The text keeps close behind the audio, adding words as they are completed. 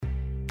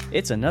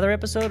It's another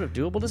episode of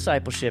Doable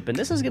Discipleship, and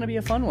this is going to be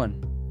a fun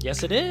one.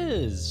 Yes, it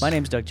is. My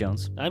name's Doug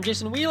Jones. I'm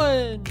Jason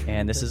Whelan.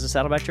 And this is a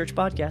Saddleback Church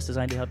podcast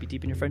designed to help you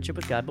deepen your friendship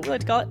with God, but we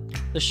like to call it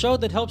The show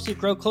that helps you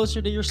grow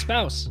closer to your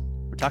spouse.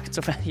 We're talking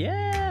so fast.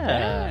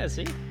 Yeah,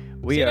 see?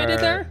 We See are what I did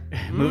there?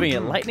 moving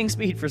at lightning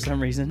speed for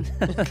some reason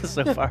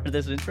so far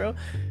this intro.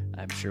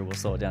 I'm sure we'll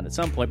slow it down at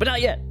some point, but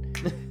not yet.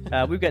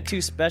 We've got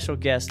two special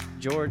guests,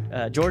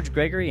 George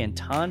Gregory and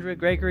Tondra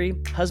Gregory,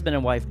 husband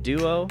and wife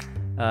duo.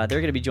 They're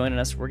going to be joining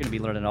us. We're going to be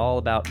learning all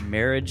about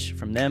marriage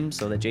from them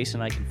so that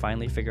Jason and I can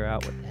finally figure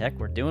out what the heck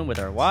we're doing with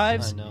our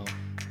wives. I know.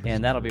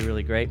 And that'll be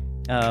really great.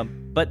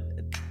 But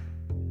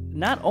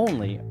not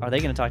only are they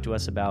going to talk to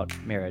us about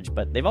marriage,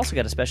 but they've also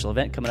got a special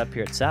event coming up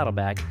here at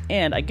Saddleback.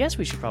 And I guess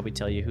we should probably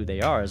tell you who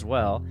they are as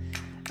well.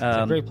 It's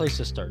a great place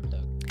to start,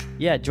 Doug.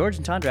 Yeah, George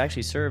and Tondra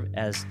actually serve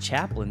as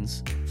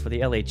chaplains for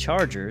the LA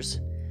Chargers.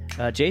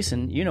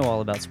 Jason, you know all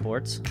about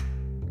sports.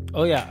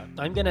 Oh, yeah.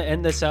 I'm going to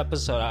end this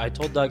episode. I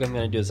told Doug I'm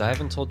going to do this. I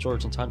haven't told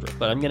George and Tondra,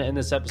 but I'm going to end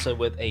this episode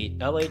with a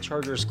LA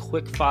Chargers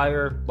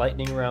quick-fire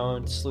lightning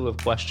round slew of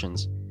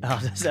questions. I'll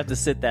just have to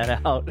sit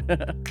that out.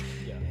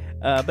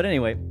 Yeah. But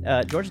anyway,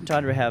 George and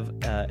Tondra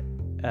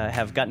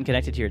have gotten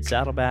connected here at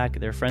Saddleback.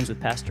 They're friends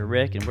with Pastor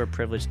Rick, and we're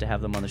privileged to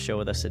have them on the show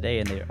with us today.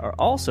 And they are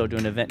also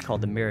doing an event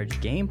called the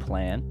Marriage Game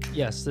Plan.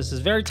 Yes, this is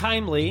very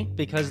timely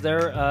because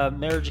their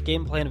marriage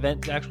game plan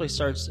event actually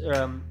starts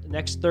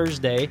next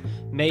Thursday,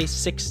 May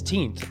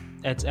 16th.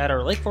 It's at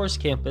our Lake Forest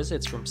campus.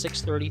 It's from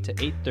 6:30 to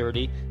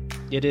 8:30.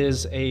 It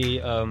is a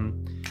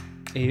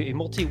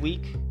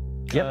multi-week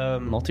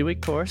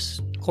Multi-week course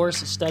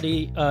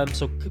study.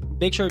 So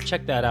make sure to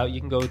check that out.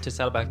 You can go to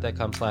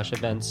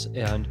saddleback.com/events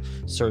and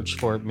search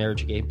for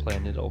Marriage Game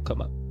Plan. It'll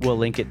come up. We'll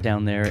link it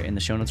down there in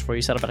the show notes for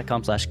you.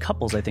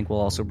 Saddleback.com/couples, I think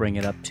we'll also bring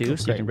it up too.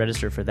 So you can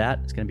register for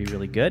that. It's going to be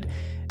really good.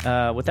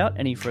 Without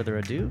any further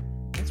ado,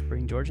 let's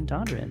bring George and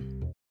Tondra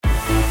in.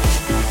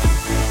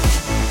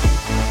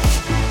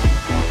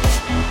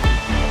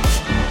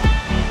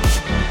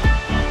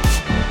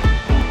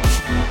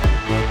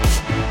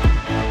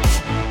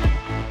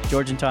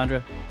 George and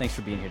Tondra, thanks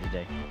for being here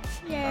today.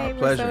 Yay,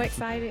 we're so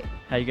excited.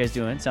 How you guys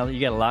doing? Sounds like you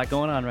got a lot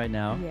going on right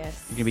now.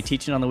 Yes. You're going to be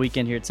teaching on the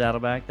weekend here at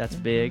Saddleback. That's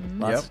big.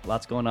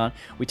 Lots going on.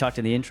 We talked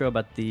in the intro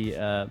about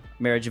the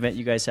marriage event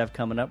you guys have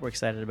coming up. We're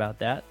excited about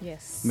that.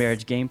 Yes.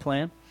 Marriage Game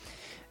Plan.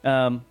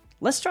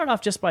 Let's start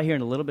off just by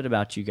hearing a little bit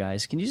about you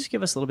guys. Can you just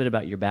give us a little bit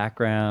about your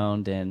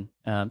background and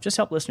just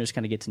help listeners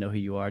kind of get to know who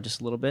you are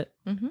just a little bit?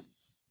 Mm-hmm.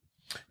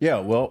 Yeah,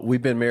 well,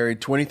 we've been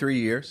married 23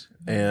 years,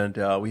 and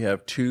we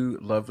have two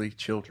lovely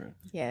children.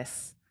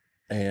 Yes.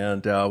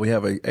 And we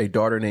have a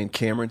daughter named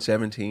Cameron,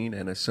 17,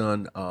 and a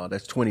son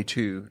that's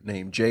 22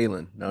 named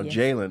Jalen. Now, Yes.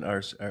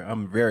 Jalen,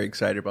 I'm very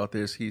excited about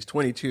this. He's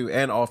 22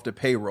 and off the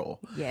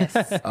payroll. Yes.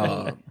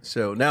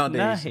 So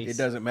nowadays, Nice. it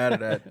doesn't matter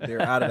that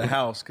they're out of the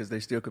house because they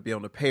still could be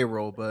on the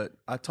payroll. But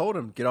I told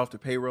him, get off the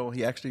payroll.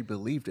 He actually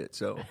believed it.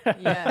 So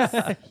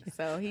Yes.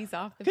 So he's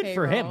off the Good payroll.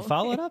 for him.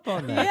 Followed up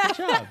on that. Yeah. Good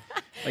job.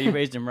 Well, you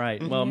raised him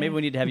right. Well, maybe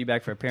we need to have you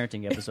back for a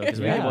parenting episode because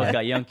we both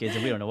got young kids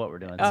and we don't know what we're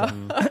doing.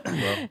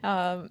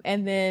 So.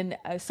 And then,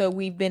 so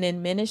we've been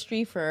in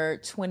ministry for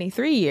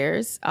 23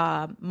 years,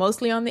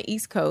 mostly on the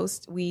East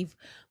Coast. We've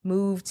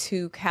moved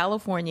to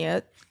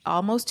California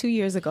almost 2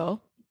 years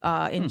ago.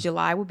 In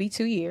July will be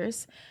 2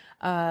 years.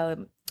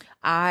 In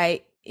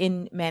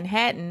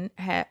Manhattan,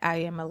 I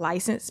am a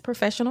licensed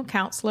professional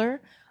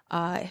counselor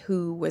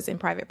who was in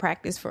private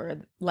practice for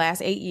the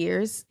last 8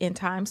 years in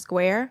Times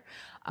Square.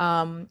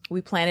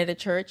 We planted a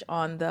church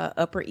on the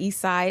Upper East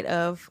Side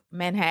of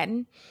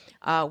Manhattan,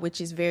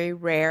 which is very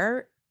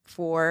rare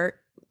for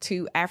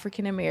two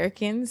African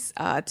Americans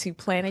to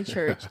plant a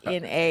church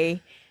in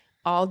a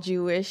all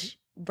Jewish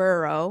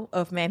borough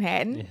of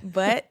Manhattan,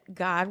 but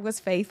God was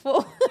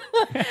faithful.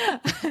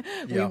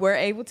 We were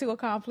able to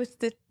accomplish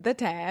the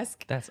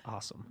task. That's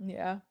awesome.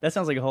 Yeah. That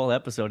sounds like a whole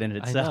episode in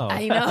itself.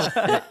 I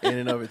know. in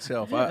and of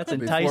itself, That's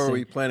before enticing.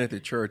 we planted the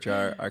church,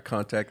 I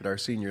contacted our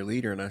senior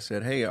leader and I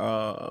said, hey,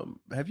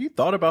 have you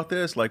thought about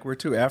this? Like, we're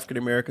two African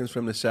Americans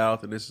from the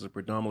South, and this is a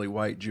predominantly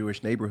white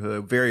Jewish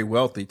neighborhood, very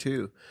wealthy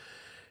too.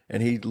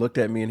 And he looked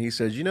at me and he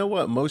says, you know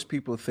what? Most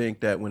people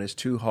think that when it's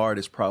too hard,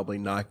 it's probably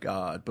not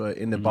God. But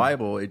in the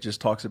Bible, it just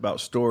talks about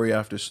story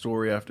after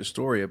story after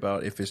story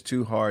about if it's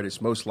too hard,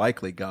 it's most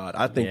likely God.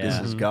 I think this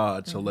is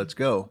God, so let's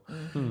go.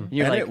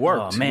 You're And like, it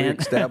worked. "Oh, man." We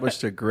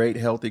established a great,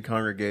 healthy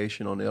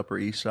congregation on the Upper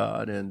East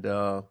Side. And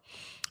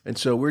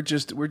so we're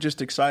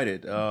just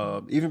excited.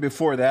 Even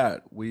before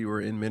that, we were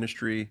in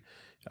ministry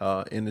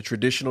in the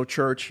traditional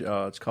church.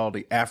 It's called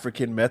the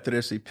African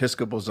Methodist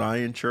Episcopal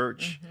Zion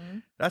Church.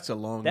 That's a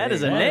long name. That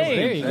is a name.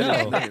 There you That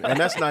is go. a name. And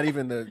that's not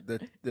even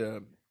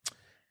the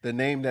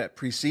name that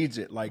precedes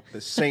it, like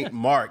the St.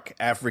 Mark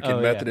African Oh,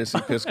 yeah. Methodist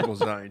Episcopal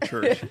Zion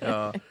Church.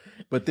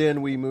 But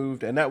then we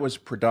moved, and that was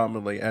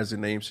predominantly, as the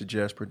name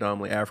suggests,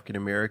 predominantly African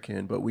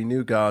American. But we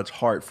knew God's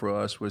heart for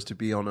us was to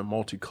be on a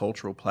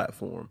multicultural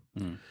platform.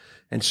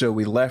 And so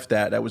we left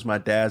that. That was my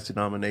dad's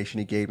denomination.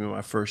 He gave me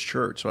my first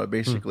church. So I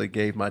basically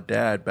gave my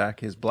dad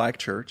back his black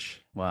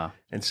church. Wow.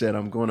 And said,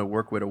 I'm going to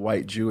work with a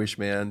white Jewish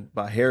man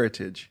by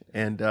heritage.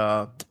 And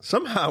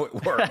somehow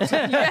it worked.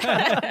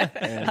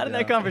 And, How did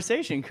that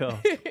conversation go?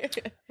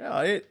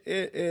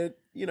 yeah,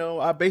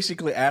 I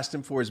basically asked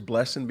him for his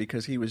blessing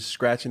because he was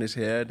scratching his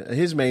head.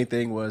 His main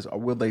thing was,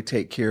 will they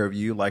take care of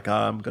you like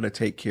I'm going to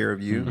take care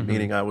of you?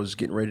 Meaning I was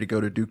getting ready to go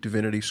to Duke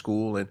Divinity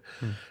School. And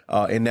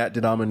in that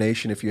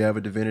denomination, if you have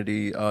a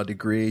divinity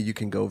degree, you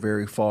can go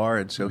very far.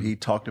 And so he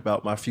talked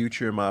about my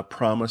future, my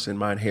promise, and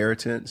my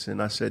inheritance.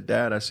 And I said,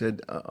 Dad,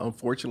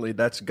 unfortunately,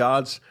 that's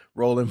God's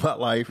role in my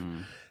life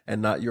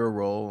and not your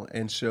role.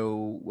 And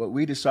so what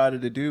we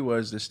decided to do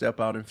was to step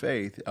out in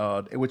faith,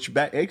 which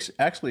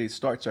actually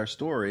starts our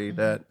story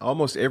that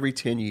almost every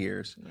 10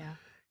 years,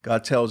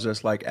 God tells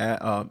us, like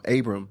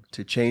Abram,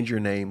 to change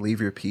your name,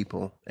 leave your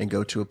people, and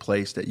go to a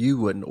place that you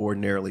wouldn't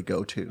ordinarily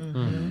go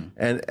to.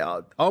 And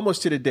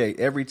almost to the date,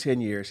 every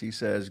 10 years, he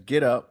says,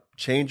 get up,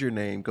 change your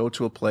name, go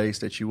to a place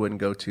that you wouldn't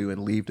go to,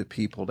 and leave the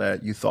people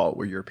that you thought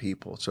were your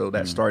people. So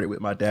that started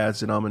with my dad's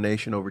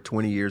denomination over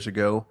 20 years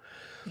ago.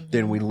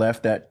 Then we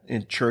left that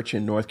in church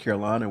in North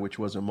Carolina, which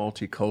was a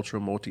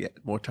multicultural,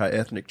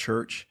 multi-ethnic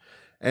church.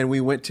 And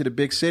we went to the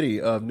big city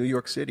of New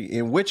York City,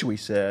 in which we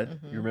said,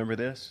 you remember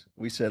this?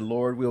 We said,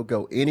 Lord, we'll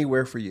go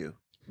anywhere for you.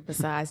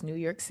 Besides New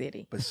York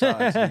City.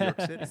 Besides New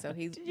York City. So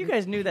You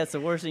guys knew that's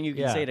the worst thing you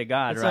can say to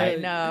God,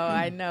 right?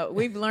 I know.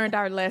 We've learned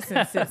our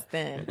lesson since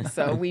then.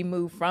 So we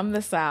moved from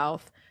the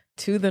South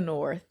to the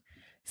North.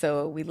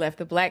 So we left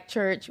the black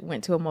church,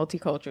 went to a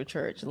multicultural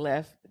church,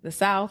 left the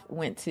South,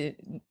 went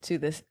to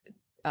this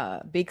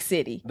big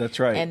city. That's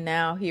right. And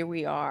now here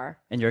we are.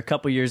 And you're a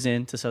couple years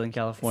into Southern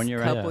California,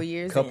 right? Couple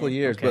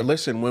years. Okay. But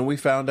listen, when we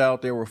found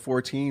out there were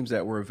 4 teams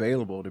that were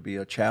available to be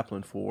a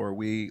chaplain for,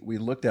 we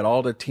looked at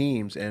all the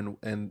teams, and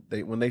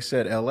when they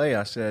said LA,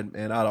 I said,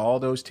 and out of all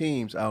those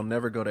teams, I'll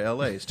never go to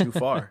LA. It's too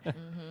far.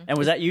 And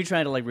was that you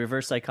trying to like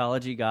reverse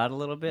psychology God a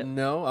little bit?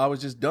 No, I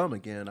was just dumb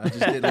again. I just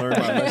didn't learn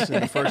my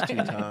lesson the first 2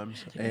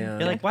 times.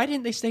 And You're like, why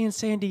didn't they stay in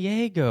San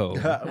Diego?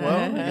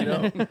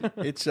 well,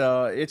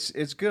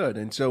 it's good.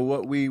 And so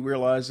what we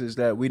realized is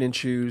that we didn't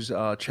choose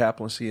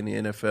chaplaincy in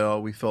the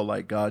NFL. We felt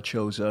like God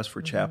chose us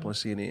for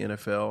chaplaincy in the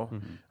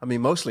NFL. I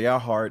mean, mostly our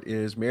heart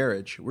is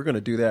marriage. We're going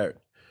to do that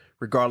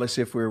regardless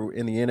if we're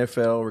in the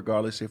NFL,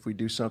 regardless if we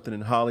do something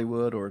in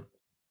Hollywood, or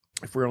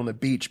if we're on the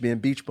beach being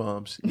beach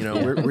bums.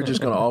 We're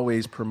just going to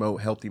always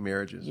promote healthy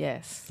marriages.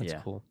 Yes.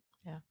 That's cool.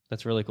 Yeah.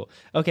 That's really cool.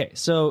 Okay,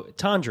 so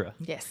Tondra.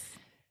 Yes.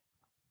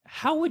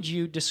 How would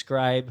you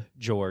describe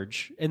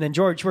George? And then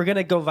George, we're going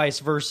to go vice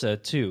versa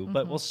too,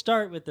 but we'll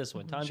start with this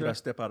one. Tondra, Should I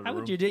step out of the how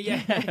room? would you do?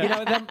 Yeah,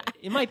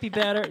 it might be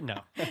better.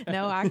 No.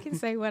 No, I can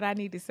say what I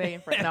need to say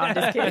in front. No, I'm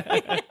just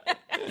kidding.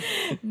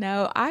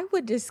 No, I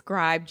would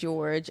describe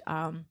George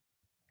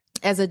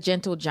as a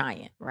gentle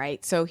giant,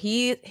 right? So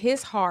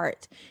his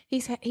heart,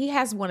 he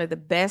has one of the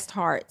best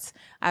hearts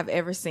I've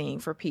ever seen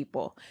for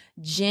people.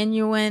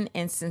 Genuine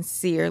and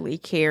sincerely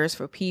cares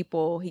for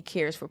people. He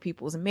cares for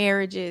people's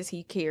marriages.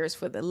 He cares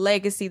for the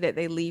legacy that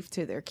they leave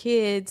to their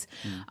kids.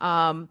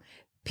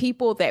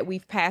 People that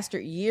we've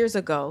pastored years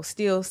ago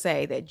still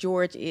say that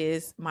George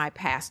is my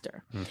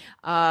pastor.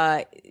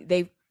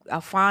 They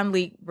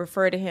fondly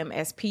refer to him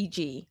as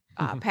PG,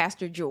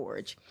 Pastor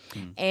George.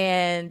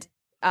 And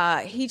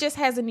he just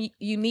has a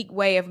unique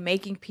way of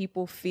making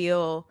people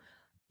feel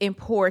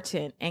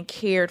important and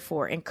cared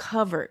for and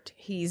covered.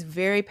 He's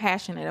very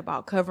passionate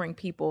about covering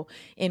people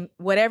in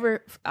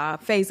whatever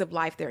phase of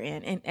life they're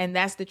in. And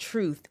that's the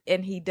truth.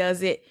 And he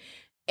does it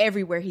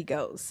everywhere he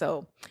goes.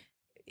 So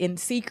in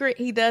secret,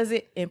 he does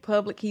it. In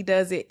public, he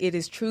does it. It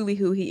is truly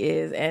who he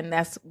is. And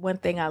that's one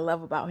thing I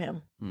love about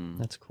him.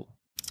 That's cool.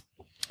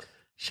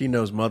 She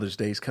knows Mother's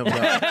Day is coming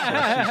up,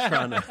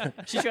 so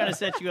She's trying to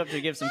set you up to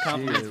give some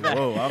compliments.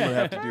 whoa, I'm gonna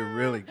have to do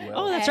really well.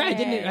 Oh, that's right.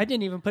 I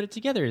didn't even put it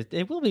together.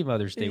 It will be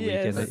Mother's Day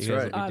weekend that that's you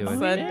guys right. will be On doing.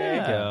 Sunday. There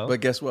you go. But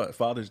guess what?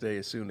 Father's Day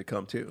is soon to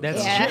come too.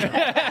 That's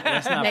Yeah.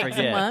 Let's not Next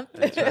forget. month.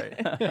 That's right.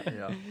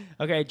 Yeah.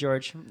 Okay,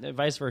 George,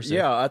 vice versa.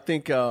 Yeah, I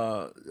think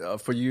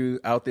for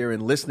you out there in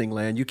listening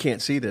land, you can't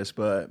see this,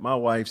 but my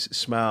wife's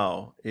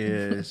smile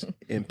is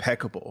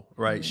impeccable,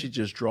 right? She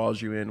just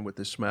draws you in with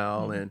the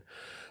smile. And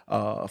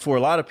for a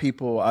lot of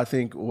people, I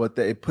think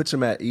it puts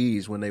them at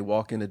ease when they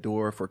walk in the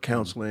door for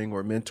counseling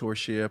or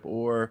mentorship,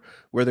 or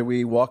whether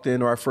we walked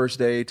in our first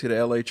day to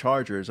the LA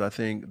Chargers. I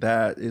think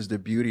that is the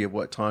beauty of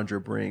what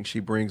Tondra brings. She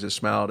brings a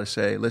smile to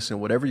say, listen,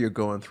 whatever you're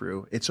going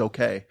through, it's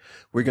okay.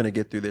 We're going to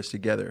get through this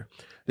together.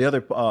 The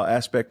other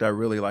aspect I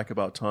really like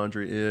about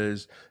Tondra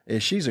is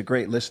she's a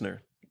great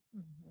listener.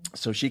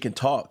 So she can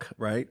talk,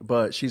 right?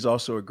 But she's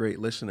also a great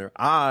listener.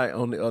 I,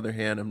 on the other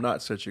hand, am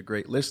not such a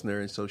great listener.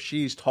 And so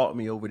she's taught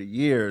me over the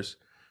years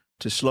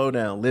to slow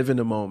down, live in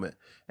the moment,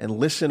 and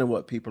listen to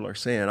what people are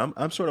saying.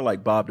 I'm sort of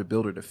like Bob the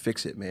Builder to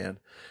fix it, man.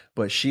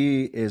 But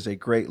she is a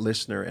great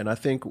listener, and I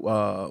think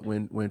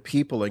when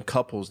people and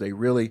couples, they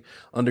really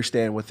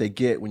understand what they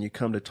get when you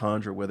come to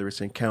Tondra, whether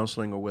it's in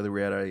counseling or whether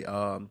we're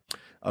at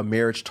a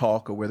marriage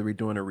talk or whether we're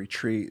doing a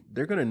retreat,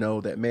 they're going to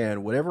know that,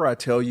 man, whatever I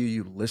tell you,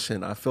 you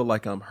listen. I feel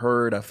like I'm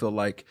heard. I feel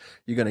like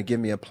you're going to give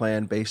me a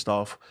plan based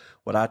off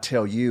what I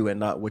tell you and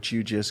not what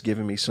you just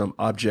giving me some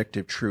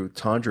objective truth.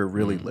 Tondra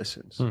really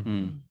listens.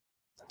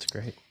 That's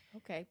great.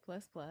 Okay,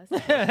 plus.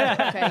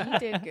 Okay, you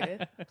did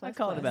good. I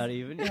called about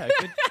even. Yeah,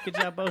 good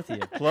job, both of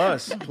you.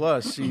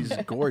 Plus, she's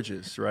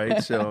gorgeous,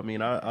 right? So, I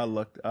mean, I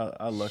lucked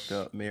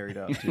up, married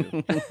up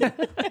too.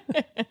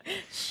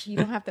 You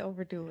don't have to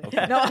overdo it.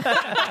 Okay.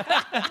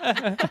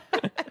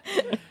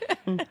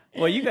 No.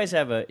 Well, you guys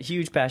have a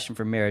huge passion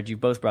for marriage. You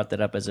both brought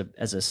that up as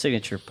a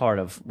signature part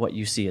of what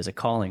you see as a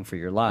calling for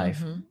your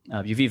life.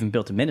 You've even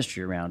built a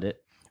ministry around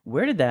it.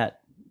 Where did that?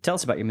 Tell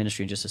us about your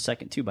ministry in just a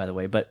second, too, by the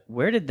way. But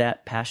where did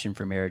that passion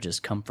for marriages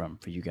come from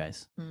for you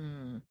guys?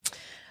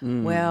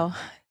 Well,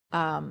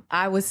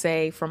 I would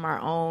say from our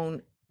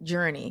own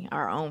journey,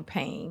 our own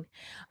pain.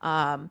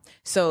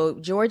 So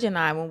George and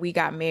I, when we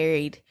got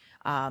married,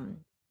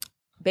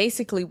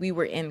 basically we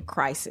were in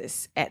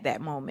crisis at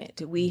that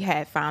moment. We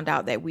had found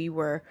out that we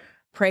were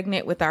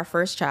pregnant with our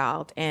first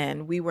child,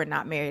 and we were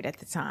not married at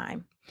the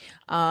time.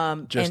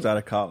 Just out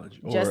of college,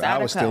 or just I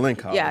was still in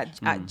college. Yeah,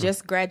 I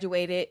just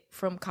graduated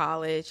from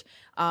college,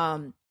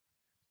 and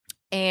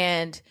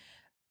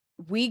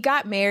we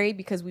got married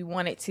because we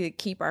wanted to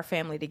keep our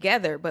family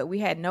together, but we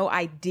had no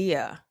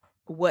idea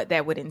what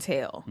that would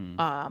entail.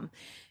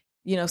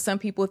 You know, some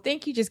people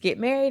think you just get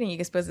married and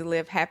you're supposed to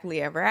live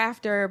happily ever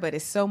after, but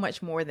it's so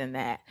much more than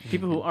that.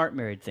 People who aren't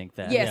married think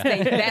that. Yes,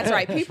 that's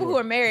right. People who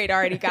are married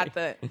already got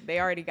the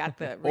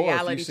reality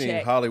or if you've seen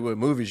check. Hollywood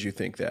movies, you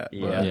think that.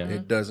 Yeah. But Yeah.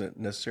 it doesn't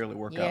necessarily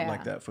work out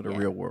like that for the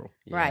real world.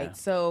 Right.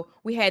 So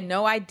we had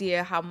no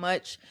idea how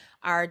much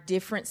our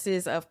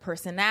differences of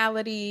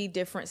personality,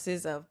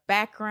 differences of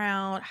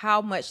background,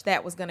 how much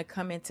that was going to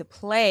come into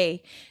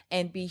play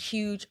and be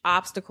huge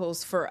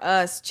obstacles for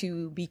us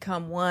to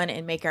become one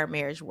and make our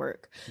marriage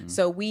work.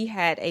 So we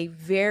had a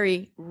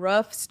very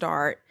rough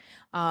start.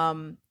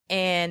 And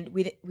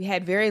we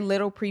had very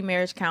little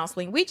pre-marriage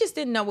counseling. We just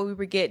didn't know what we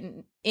were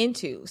getting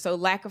into. So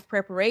lack of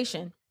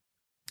preparation.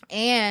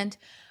 And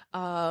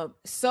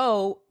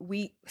so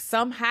we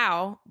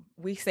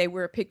say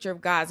we're a picture of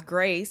God's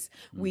grace.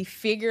 We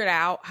figured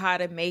out how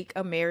to make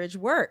a marriage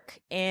work.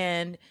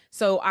 And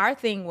so our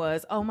thing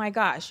was, oh my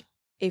gosh,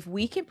 if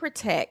we can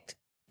protect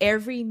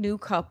every new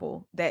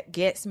couple that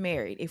gets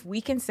married, if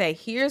we can say,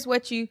 here's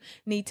what you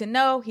need to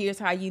know, here's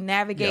how you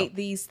navigate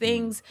these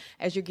things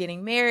as you're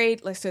getting married,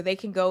 so they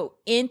can go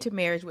into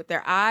marriage with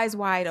their eyes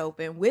wide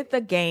open, with a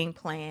game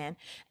plan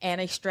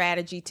and a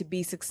strategy to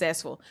be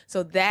successful.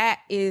 So that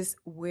is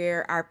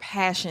where our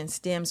passion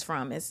stems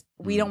from, is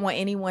we don't want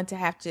anyone to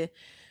have to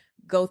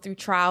go through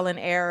trial and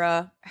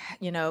error,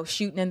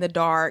 shooting in the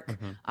dark.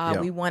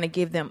 We want to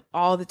give them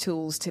all the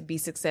tools to be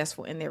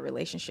successful in their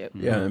relationship.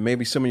 Yeah, and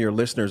maybe some of your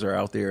listeners are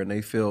out there and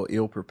they feel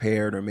ill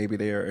prepared, or maybe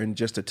they are in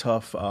just a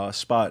tough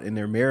spot in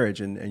their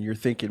marriage, and you're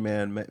thinking,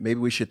 man, maybe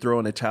we should throw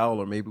in a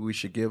towel, or maybe we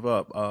should give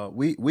up.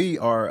 We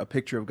are a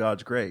picture of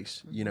God's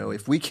grace. You know,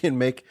 if we can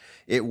make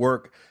it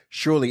work,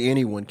 surely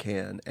anyone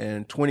can.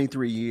 And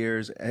 23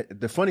 years.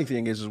 The funny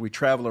thing is we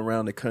travel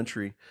around the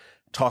country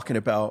talking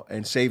about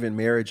and saving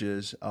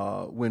marriages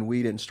when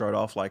we didn't start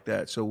off like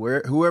that. So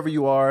whoever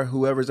you are,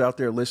 whoever's out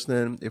there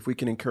listening, if we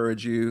can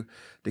encourage you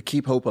to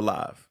keep hope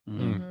alive.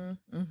 There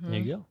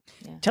you go.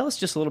 Yeah. Tell us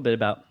just a little bit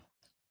about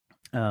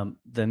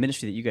the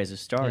ministry that you guys have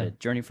started,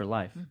 Journey for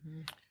Life.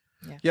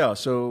 Yeah,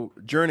 so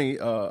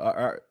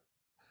our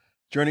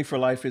Journey for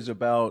Life is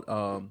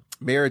about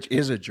marriage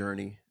is a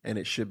journey, and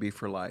it should be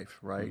for life,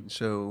 right?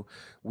 So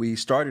we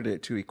started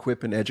it to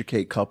equip and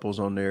educate couples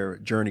on their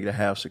journey to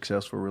have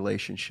successful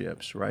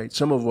relationships, right?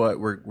 Some of what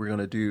we're going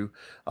to do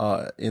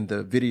in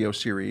the video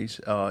series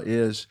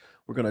is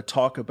we're going to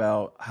talk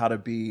about how to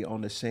be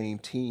on the same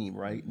team,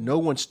 right? No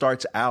one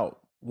starts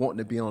out wanting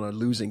to be on a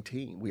losing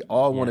team. We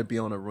all want to be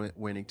on a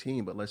winning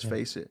team, but let's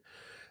face it.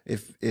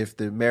 If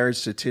the marriage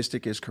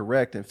statistic is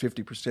correct and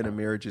 50% of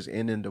marriages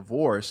end in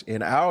divorce,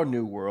 in our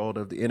new world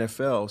of the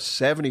NFL,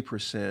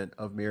 70%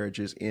 of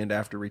marriages end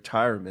after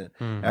retirement,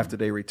 after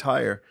they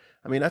retire.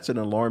 I mean, that's an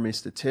alarming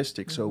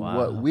statistic. So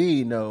what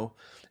we know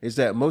is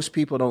that most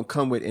people don't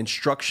come with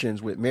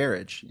instructions with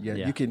marriage.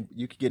 You can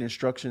get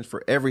instructions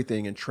for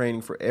everything and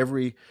training for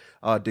every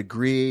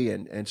degree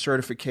and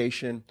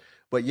certification.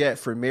 But yet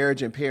for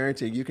marriage and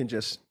parenting, you can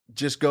just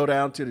go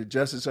down to the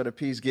justice of the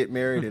peace, get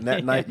married, and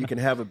that night you can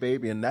have a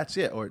baby, and that's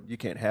it. Or you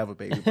can't have a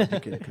baby, but you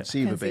can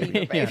conceive a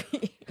baby.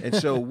 And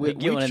so we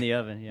get one in the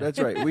oven. Yeah. That's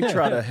right. We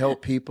try to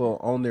help people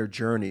on their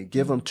journey,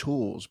 give them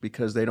tools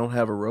because they don't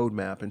have a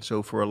roadmap. And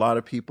so for a lot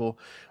of people,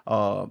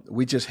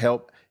 we just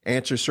help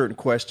answer certain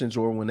questions,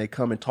 or when they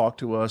come and talk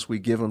to us, we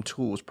give them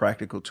tools,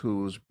 practical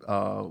tools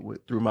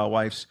through my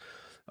wife's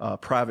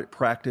private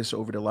practice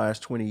over the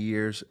last 20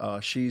 years.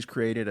 She's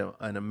created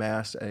and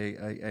amassed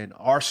an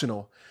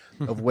arsenal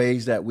of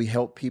ways that we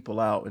help people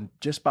out, and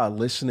just by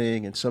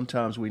listening. And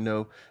sometimes we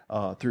know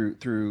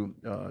through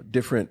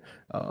different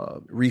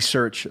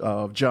research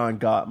of John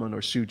Gottman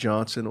or Sue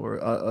Johnson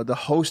or the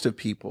host of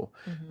people.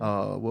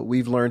 What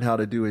we've learned how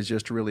to do is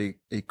just really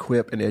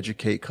equip and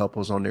educate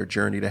couples on their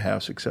journey to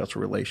have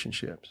successful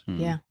relationships.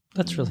 Yeah.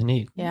 That's really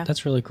neat. Yeah.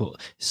 That's really cool.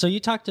 So you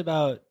talked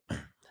about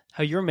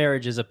how your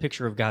marriage is a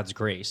picture of God's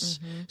grace.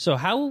 So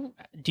how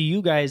do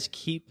you guys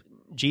keep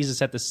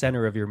Jesus at the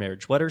center of your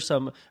marriage? What are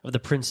some of the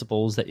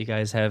principles that you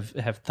guys have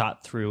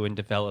thought through and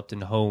developed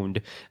and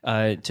honed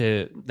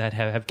that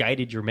have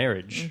guided your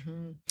marriage?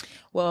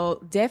 Well,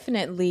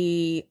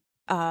 definitely,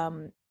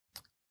 one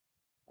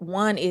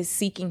is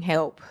seeking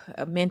help,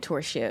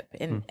 mentorship,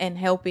 and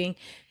helping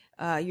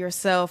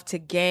yourself to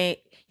gain.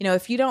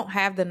 If you don't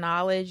have the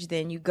knowledge,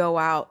 then you go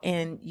out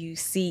and you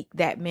seek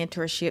that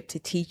mentorship to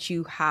teach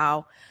you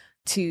how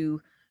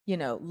to,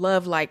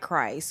 love like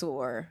Christ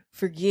or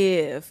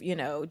forgive,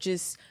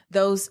 just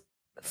those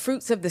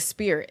fruits of the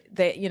Spirit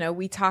that,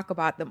 we talk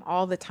about them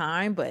all the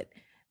time, but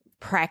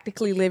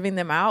practically living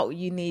them out,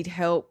 you need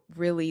help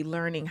really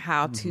learning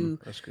how to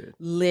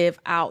live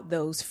out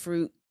those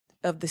fruit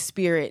of the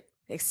Spirit,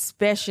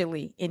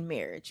 especially in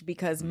marriage,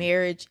 because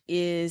marriage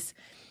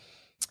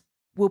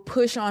will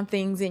push on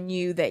things in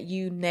you that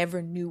you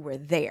never knew were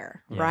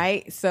there,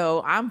 right?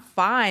 So I'm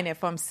fine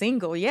if I'm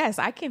single. Yes,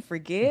 I can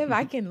forgive,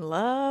 I can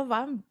love.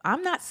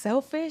 I'm not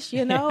selfish,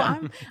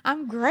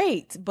 I'm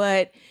great.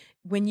 But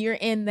when you're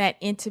in that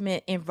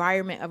intimate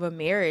environment of a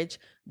marriage,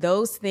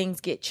 those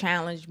things get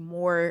challenged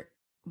more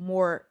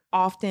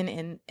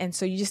often, and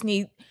so you just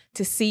need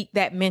to seek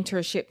that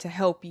mentorship to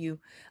help you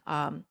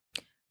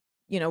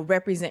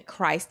represent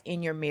Christ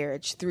in your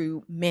marriage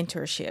through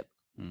mentorship.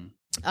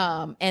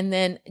 And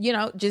then,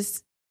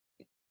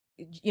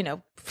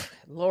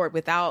 Lord,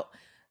 without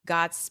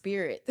God's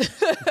Spirit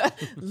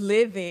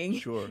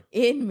living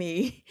in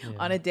me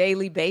on a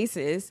daily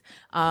basis,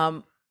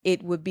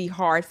 it would be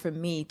hard for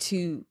me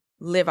to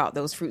live out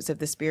those fruits of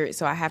the Spirit.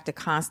 So I have to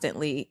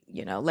constantly,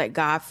 let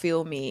God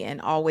fill me,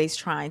 and always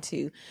trying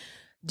to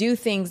do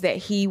things that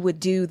he would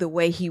do the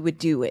way he would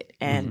do it.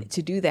 And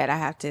to do that, I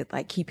have to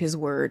keep his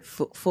word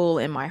full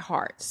in my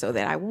heart so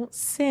that I won't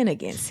sin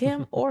against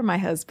him or my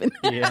husband.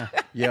 Yeah.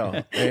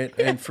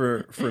 And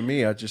for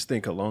me, I just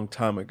think a long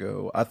time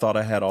ago, I thought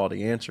I had all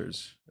the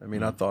answers. I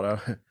mean, I thought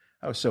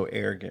I was so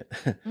arrogant.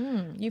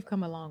 You've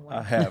come a long way.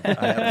 I have.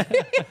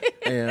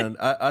 And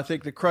I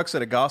think the crux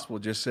of the gospel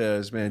just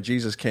says, man,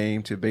 Jesus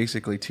came to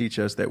basically teach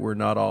us that we're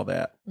not all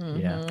that.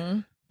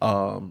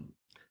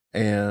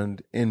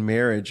 And in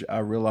marriage, I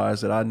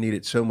realized that I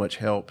needed so much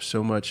help,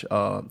 so much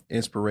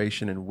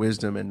inspiration and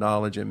wisdom and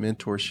knowledge and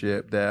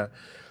mentorship that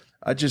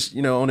I just,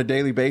 on a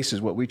daily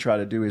basis, what we try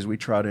to do is we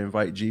try to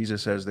invite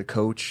Jesus as the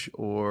coach,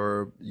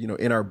 or,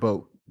 in our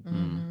boat.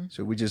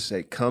 So we just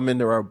say, come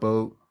into our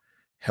boat,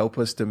 help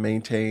us to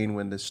maintain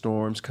when the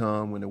storms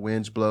come, when the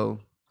winds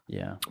blow.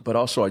 Yeah. But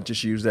also I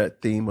just use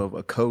that theme of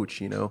a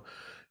coach, in the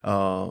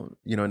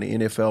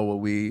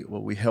NFL, where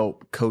we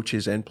help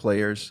coaches and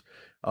players,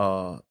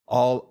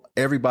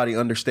 everybody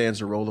understands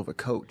the role of a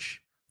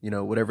coach.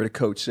 Whatever the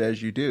coach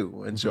says, you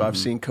do. And so I've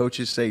seen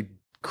coaches say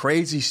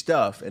crazy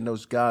stuff, and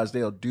those guys,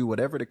 they'll do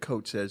whatever the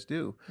coach says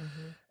do.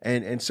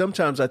 And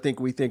sometimes I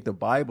think we think the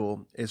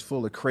Bible is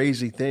full of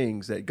crazy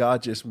things that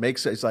God just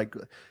makes. It's like,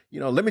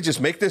 let me just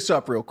make this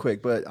up real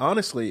quick. But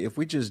honestly, if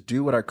we just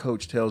do what our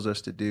coach tells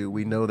us to do,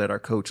 we know that our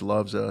coach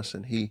loves us,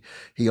 and he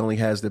only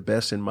has the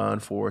best in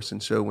mind for us.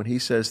 And so when he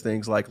says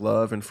things like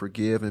love and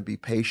forgive and be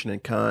patient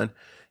and kind,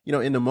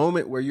 in the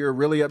moment where you're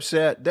really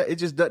upset, it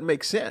just doesn't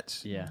make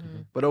sense. Yeah.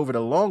 But over the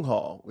long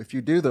haul, if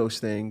you do those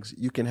things,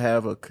 you can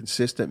have a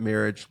consistent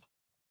marriage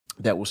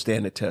that will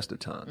stand the test of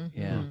time.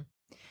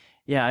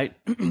 Yeah.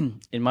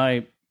 In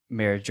my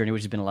marriage journey,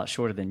 which has been a lot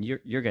shorter than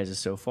your guys'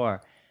 so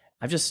far,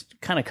 I've just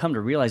kind of come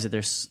to realize that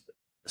there's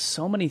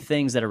so many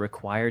things that are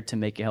required to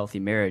make a healthy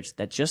marriage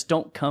that just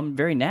don't come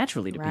very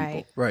naturally to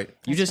people. Right.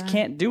 You just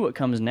can't do what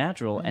comes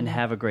natural and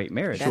have a great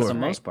marriage for the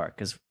most part,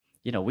 because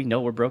we know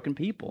we're broken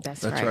people.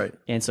 That's right.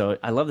 And so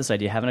I love this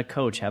idea, having a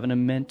coach, having a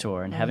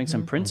mentor, and having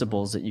some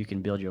principles that you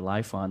can build your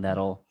life on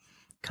that'll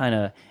kind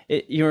of,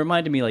 you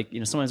reminded me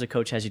sometimes a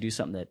coach has you do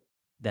something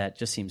that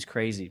just seems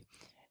crazy.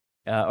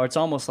 Or it's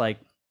almost like,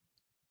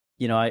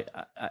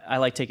 I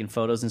like taking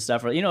photos and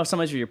stuff. Or,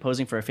 sometimes you're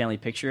posing for a family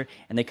picture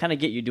and they kind of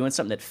get you doing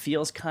something that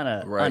feels kind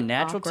of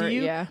unnatural awkward, to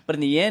you. Yeah. But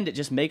in the end, it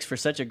just makes for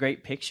such a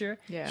great picture.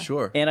 Yeah.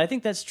 Sure. And I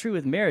think that's true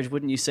with marriage,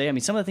 wouldn't you say? I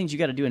mean, some of the things you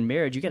got to do in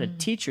marriage, you got to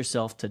teach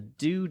yourself to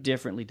do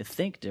differently, to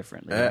think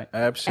differently. Right?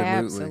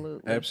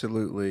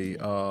 Absolutely.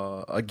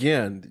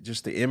 Again,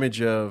 just the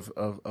image of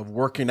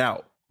working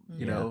out.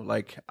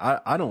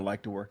 I don't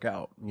like to work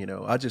out.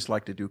 I just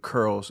like to do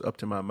curls up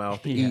to my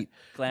mouth to eat.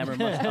 Glamour.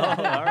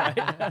 All right.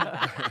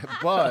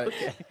 But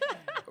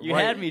You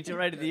had me to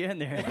right at the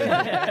end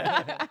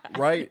there.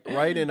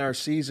 right in our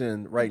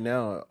season right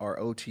now are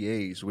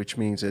OTAs, which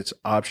means it's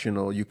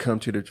optional. You come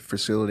to the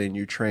facility and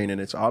you train,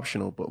 and it's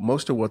optional. But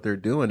most of what they're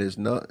doing is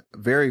not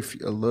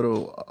a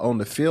little on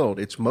the field.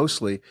 It's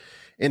mostly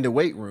in the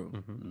weight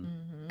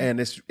room, and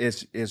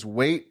it's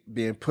weight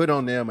being put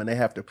on them, and they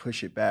have to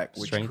push it back,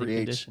 which Strength and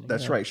creates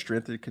conditioning, right,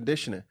 strength and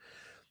conditioning.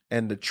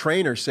 And the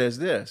trainer says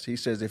this. He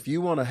says, if you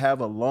want to have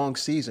a long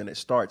season, it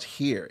starts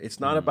here. It's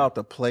not about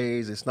the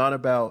plays. It's not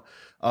about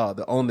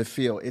the on the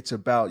field. It's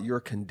about your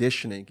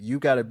conditioning. You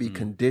got to be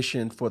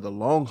conditioned for the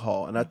long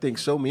haul. And I think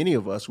so many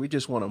of us, we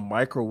just want a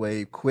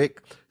microwave,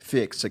 quick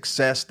fix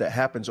success that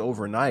happens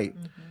overnight.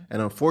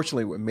 And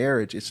unfortunately, with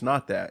marriage, it's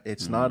not that.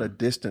 It's not a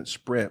distant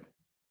sprint.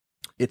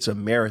 It's a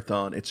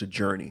marathon. It's a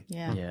journey.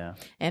 Yeah.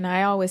 And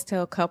I always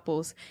tell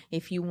couples,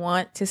 if you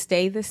want to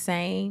stay the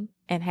same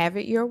and have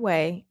it your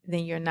way,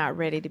 then you're not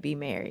ready to be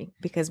married,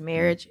 because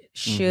marriage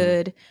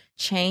should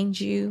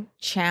change you,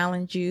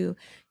 challenge you,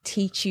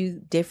 teach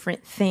you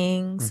different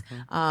things.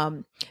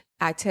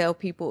 I tell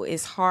people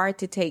it's hard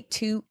to take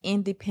two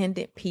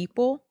independent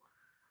people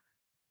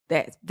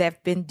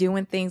that've been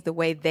doing things the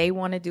way they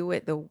want to do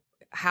it,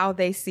 how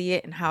they see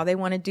it and how they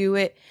want to do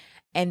it,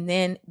 and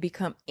then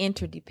become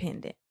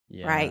interdependent.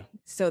 Yeah. Right.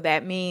 So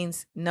that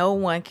means no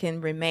one can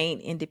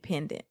remain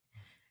independent,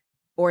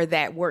 or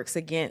that works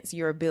against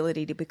your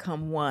ability to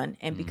become one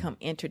and become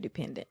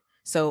interdependent.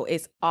 So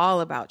it's all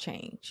about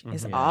change.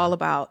 It's all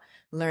about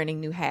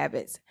learning new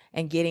habits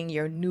and getting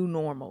your new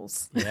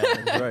normals. Yeah.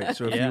 That's right.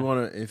 So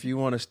if you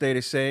want to stay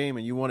the same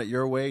and you want it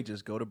your way,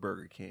 just go to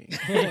Burger King.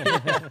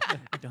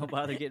 Don't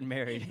bother getting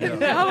married. No.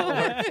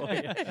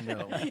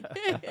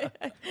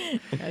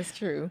 That's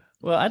true.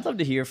 Well, I'd love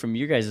to hear from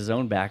you guys'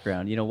 own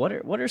background. You know,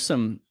 what were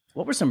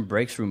some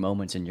breakthrough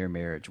moments in your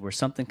marriage where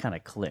something kind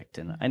of clicked?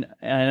 And I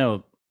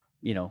know,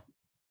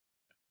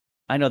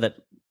 I know that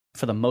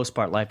for the most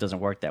part, life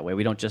doesn't work that way.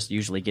 We don't just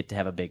usually get to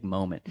have a big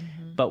moment.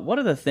 But what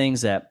are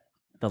the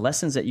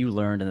lessons that you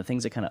learned and the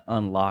things that kind of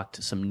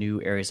unlocked some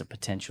new areas of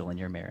potential in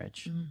your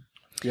marriage?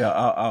 Yeah,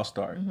 I'll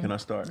start. Can I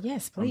start?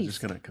 Yes, please. I'm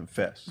just going to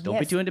confess. Don't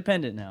be too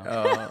independent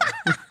now.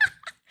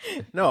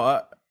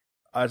 No,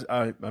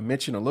 I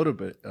mentioned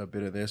a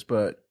bit of this,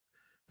 but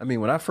I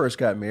mean, when I first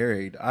got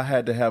married, I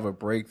had to have a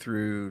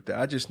breakthrough that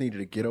I just needed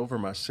to get over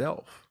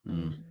myself.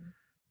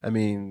 I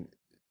mean,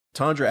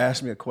 Tondra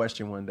asked me a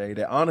question one day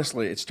that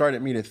honestly, it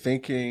started me to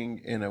thinking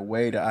in a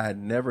way that I had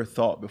never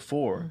thought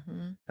before.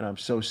 And I'm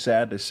so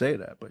sad to say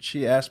that. But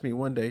she asked me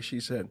one day,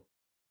 she said,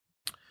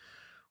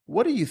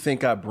 "What do you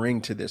think I bring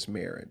to this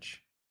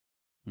marriage?"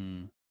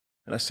 And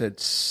I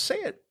said, say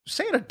it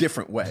a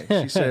different way.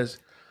 She says,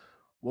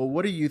 "Well,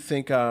 what do you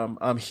think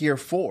I'm here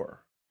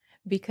for?"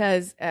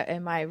 Because,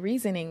 and my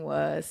reasoning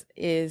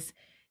is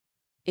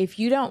if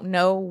you don't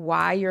know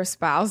why your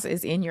spouse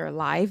is in your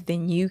life,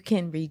 then you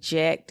can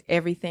reject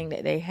everything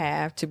that they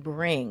have to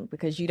bring,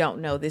 because you don't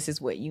know this is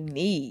what you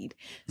need.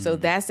 So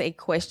that's a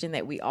question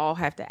that we all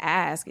have to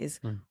ask is,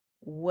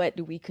 what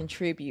do we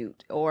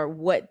contribute, or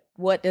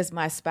what does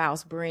my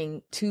spouse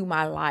bring to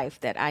my life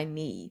that I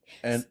need?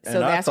 And so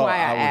that's why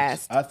I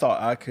asked. I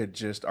thought I could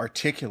just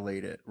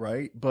articulate it,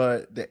 right?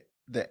 But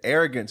the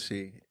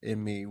arrogancy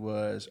in me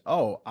was,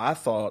 I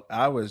thought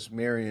I was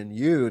marrying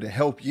you to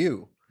help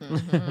you.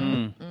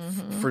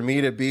 For me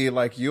to be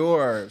like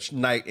your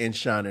knight in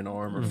shining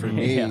armor for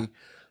me.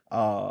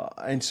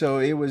 And so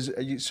it was,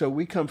 so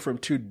we come from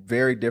two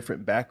very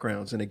different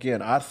backgrounds. And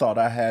again, I thought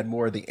I had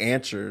more of the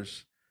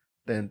answers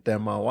than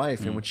my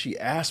wife. And when she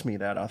asked me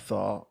that,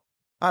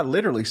 I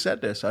literally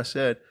said this. I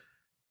said,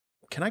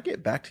 "Can I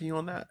get back to you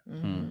on that?"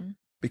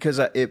 Because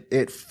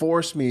it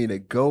forced me to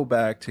go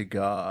back to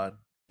God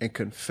and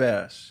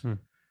confess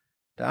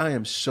that I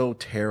am so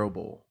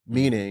terrible,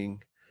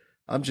 meaning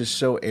I'm just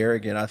so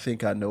arrogant. I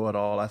think I know it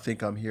all. I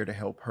think I'm here to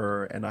help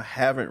her. And I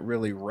haven't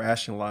really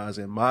rationalized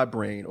in my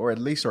brain, or at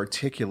least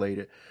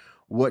articulated,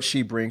 what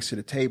she brings to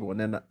the table. And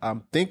then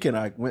I'm thinking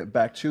I went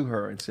back to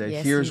her and said,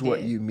 Yes, here's you what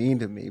did. you mean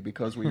to me,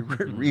 because we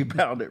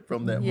rebounded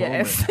from that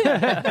Yes.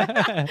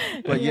 moment.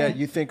 But yeah,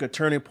 you think a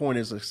turning point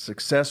is a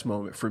success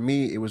moment. For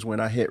me, it was when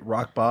I hit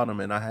rock bottom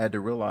and I had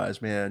to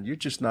realize, man, you're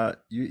just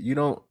not, you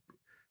don't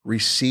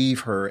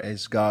receive her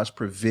as God's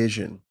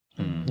provision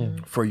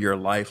for your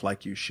life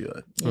like you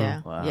should.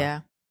 Yeah. Wow.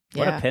 Yeah.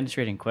 What Yeah. a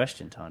penetrating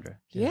question, Tondra.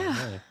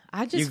 Yeah.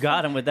 I just You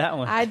got him with that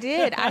one. I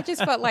did. I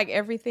just felt like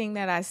everything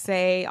that I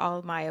say, all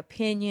of my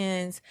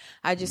opinions,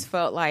 I just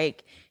felt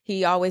like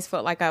he always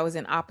felt like I was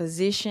in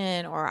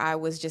opposition or I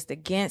was just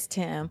against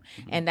him.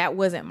 And that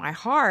wasn't my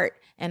heart.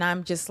 And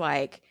I'm just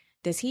like,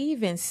 does he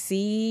even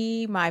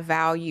see my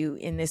value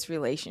in this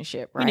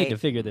relationship? We Right. need to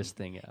figure this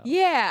thing out.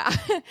 Yeah.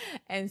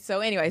 And so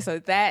anyway, so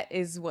that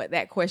is what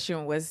that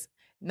question was.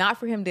 Not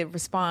for him to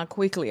respond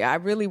quickly. I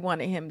really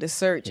wanted him to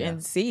search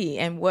and see,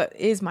 and what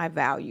is my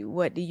value?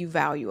 What do you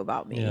value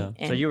about me? Yeah.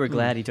 And So you were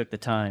glad he took the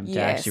time to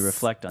Yes. actually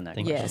reflect on that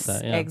Think question. yes,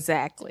 about that, yeah.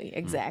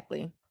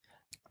 exactly.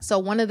 So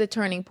one of the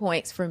turning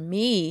points for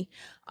me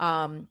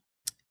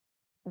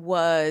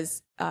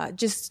was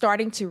just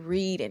starting to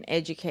read and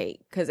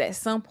educate, because at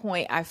some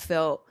point I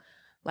felt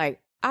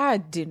like, I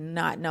did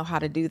not know how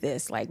to do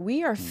this. Like,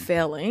 we are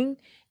failing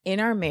in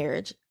our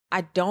marriage.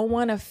 I don't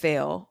want to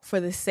fail for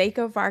the sake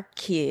of our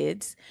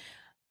kids.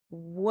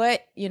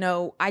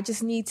 I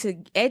just need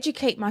to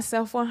educate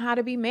myself on how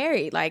to be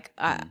married. Like,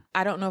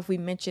 I don't know if we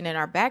mentioned in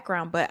our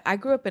background, but I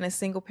grew up in a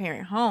single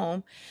parent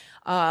home.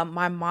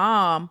 My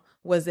mom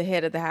was the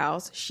head of the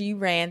house. She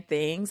ran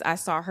things. I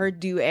saw her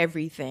do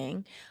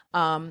everything.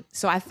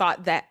 So I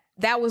thought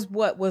that was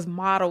what was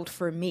modeled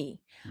for me.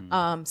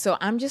 So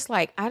I'm just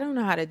like, I don't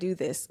know how to do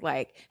this.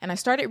 Like, and I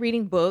started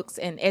reading books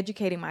and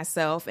educating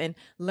myself and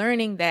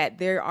learning that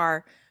there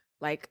are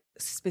like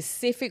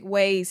specific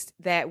ways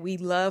that we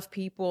love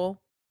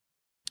people.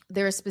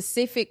 There are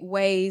specific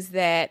ways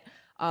that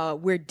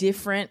we're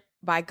different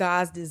by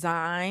God's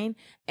design.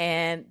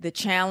 And the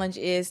challenge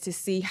is to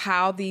see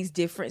how these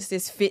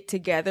differences fit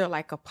together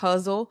like a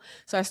puzzle.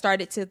 So I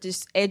started to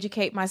just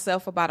educate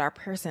myself about our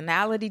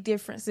personality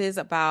differences,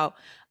 about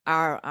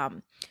our,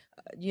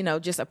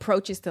 just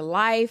approaches to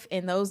life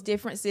and those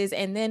differences.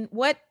 And then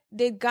what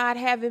did God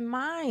have in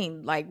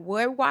mind? Like,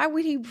 why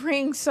would he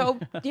bring so,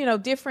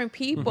 different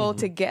people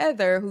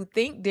together who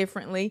think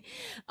differently?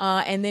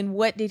 And then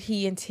what did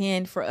he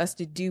intend for us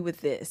to do with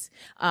this?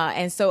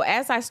 And so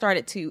as I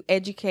started to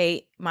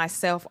educate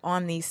myself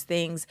on these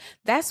things,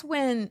 that's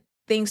when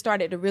things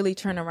started to really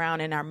turn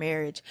around in our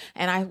marriage.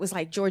 And I was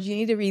like, George, you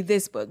need to read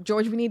this book.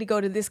 George, we need to go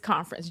to this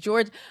conference.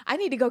 George, I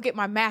need to go get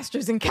my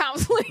master's in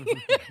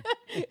counseling.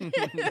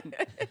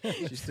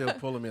 She's still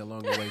pulling me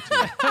along the way,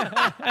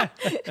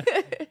 too.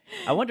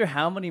 I wonder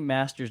how many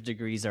master's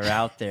degrees are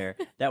out there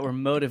that were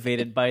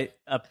motivated by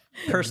a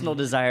personal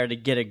desire to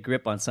get a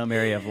grip on some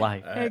area of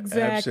life.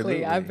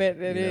 Exactly. Absolutely. I bet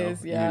it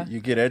is. Yeah. You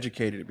get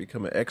educated to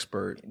become an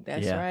expert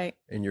That's Yeah. right.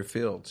 in your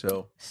field.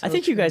 So I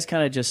think you guys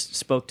kind of just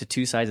spoke to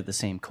two sides of the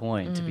same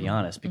coin, to be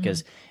honest,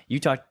 because you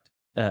talked,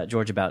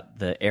 George, about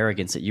the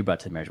arrogance that you brought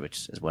to the marriage,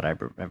 which is what I've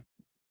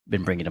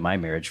been bringing to my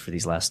marriage for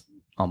these last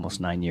almost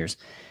 9 years,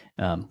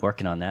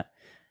 working on that.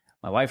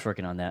 My wife's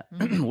working on that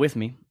with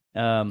me.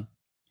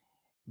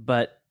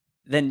 But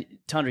then,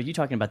 Tondra, you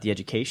talking about the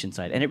education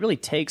side, and it really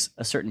takes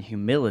a certain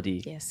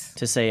humility Yes.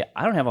 to say,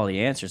 I don't have all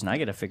the answers, and I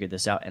got to figure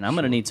this out, and I'm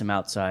going to need some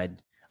outside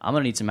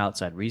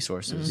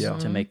resources Yeah.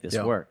 to make this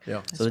Yeah. work.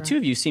 Yeah. So the two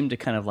of you seem to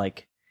kind of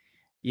like,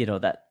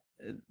 that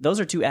those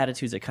are two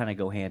attitudes that kind of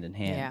go hand in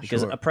hand, Yeah.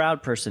 because Sure. a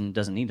proud person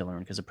doesn't need to learn,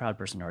 because a proud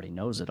person already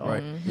knows it all.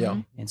 Right.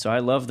 Yeah. And so I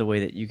love the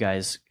way that you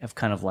guys have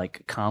kind of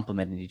like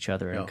complemented each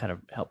other Yeah. and kind of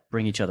helped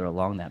bring each other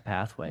along that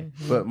pathway.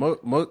 But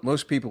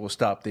most people will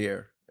stop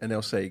there and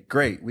they'll say,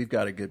 great, we've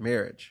got a good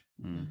marriage.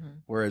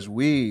 Whereas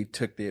we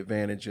took the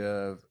advantage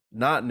of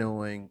not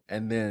knowing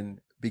and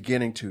then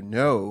beginning to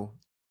know.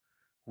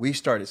 We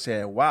started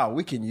saying, wow,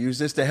 we can use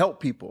this to help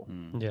people.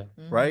 Yeah.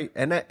 Right.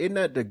 And isn't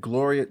that the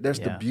glory? That's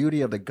the Yeah.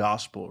 beauty of the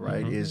gospel,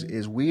 right?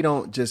 Is we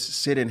don't just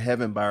sit in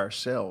heaven by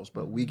ourselves,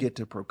 but we get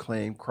to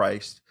proclaim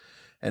Christ,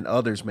 and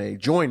others may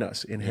join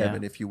us in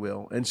heaven, if you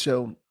will. And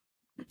so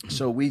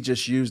we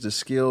just use the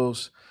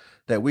skills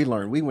that we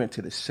learned. We went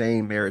to the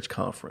same marriage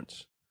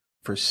conference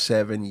for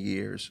 7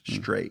 years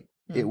straight.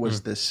 It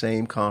was the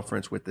same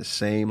conference with the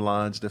same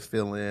lines to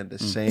fill in, the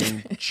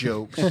same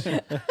jokes.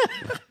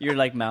 You're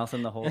like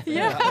mouthing the whole thing.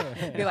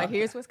 Yeah. Be like,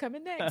 here's what's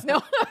coming next.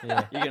 No.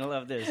 You're going to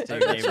love this too,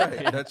 That's neighbor.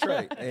 right. That's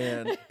right.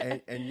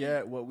 And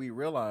yet what we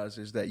realized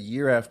is that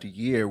year after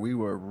year, we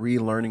were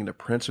relearning the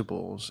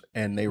principles,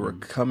 and they were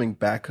coming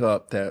back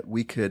up, that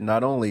we could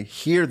not only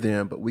hear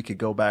them, but we could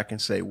go back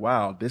and say,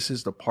 wow, this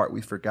is the part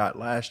we forgot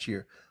last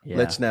year. Yeah.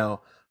 Let's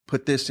now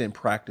put this in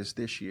practice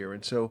this year.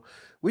 And so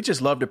we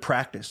just love to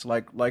practice,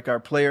 like our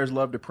players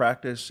love to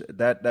practice.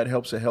 That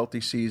helps a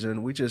healthy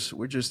season. We're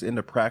just in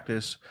the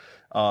practice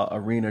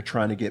arena,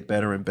 trying to get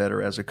better and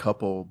better as a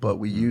couple, but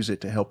we use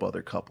it to help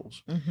other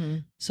couples.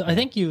 So I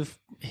think you've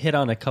hit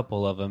on a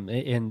couple of them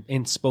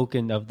and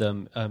spoken of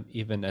them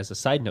even as a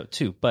side note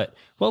too. But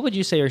what would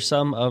you say are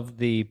some of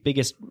the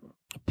biggest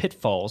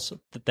pitfalls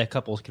that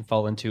couples can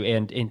fall into,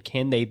 and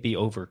can they be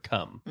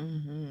overcome?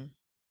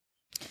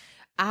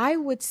 I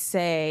would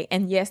say,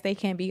 and yes, they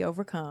can be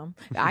overcome.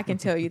 I can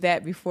tell you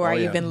that before Oh, I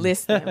yeah. even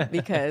list them,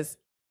 because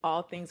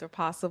all things are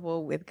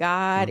possible with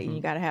God, and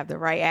you got to have the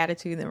right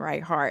attitude and the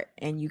right heart,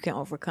 and you can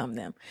overcome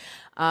them.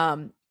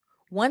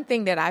 One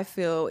thing that I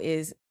feel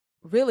is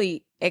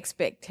really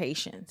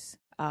expectations.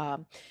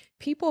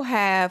 People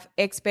have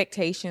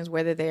expectations,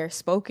 whether they're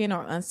spoken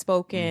or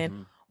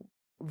unspoken,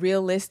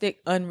 realistic,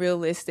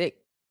 unrealistic.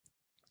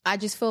 I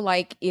just feel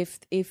like if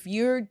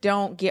you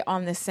don't get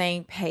on the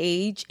same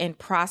page and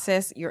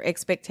process your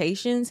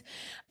expectations,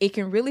 it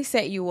can really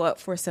set you up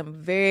for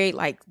some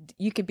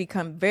you could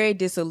become very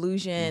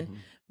disillusioned,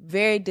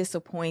 very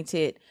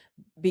disappointed,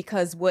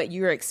 because what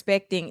you're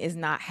expecting is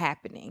not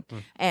happening.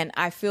 And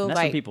I feel And that's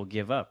when like people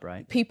give up,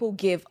 right? people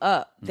give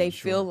up. They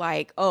feel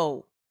like,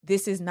 oh,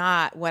 this is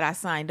not what I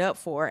signed up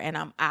for and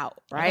I'm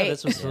out, I thought right?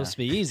 this was supposed to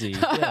be easy.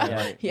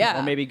 Yeah. Yeah.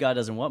 Or maybe God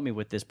doesn't want me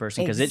with this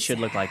person because it should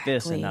look like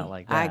this and not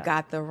like that. I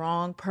got the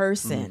wrong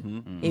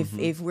person.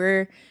 If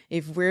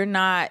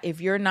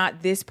you're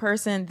not this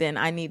person, then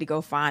I need to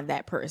go find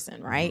that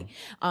person, right?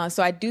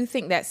 So I do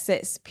think that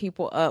sets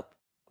people up.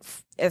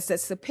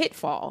 It's a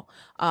pitfall,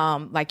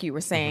 like you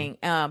were saying,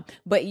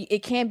 but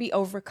it can be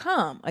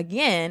overcome.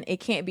 Again, it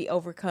can't be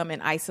overcome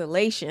in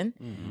isolation,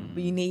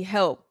 but you need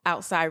help,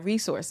 outside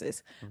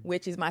resources,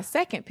 which is my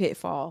second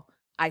pitfall: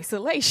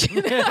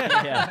 isolation.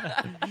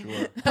 Yeah.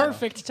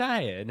 Perfect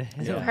tie-in.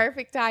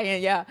 Perfect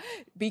tie-in, yeah.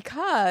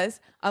 Because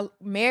a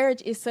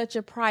marriage is such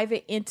a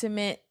private,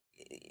 intimate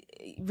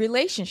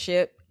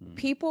relationship.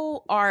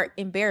 People are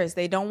embarrassed.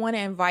 They don't want to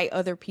invite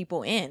other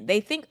people in. They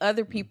think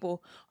other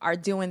people are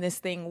doing this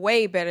thing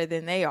way better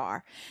than they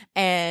are.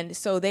 And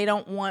so they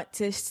don't want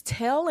to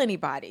tell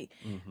anybody,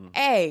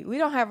 hey, we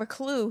don't have a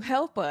clue,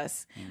 help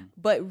us.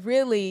 But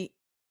really,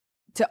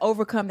 to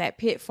overcome that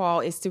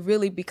pitfall is to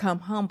really become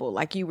humble.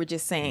 Like you were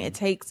just saying, it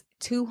takes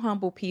two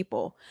humble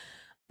people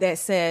that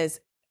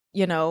says,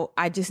 I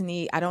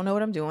don't know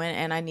what I'm doing,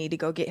 and I need to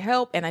go get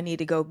help, and I need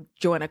to go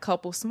join a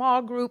couple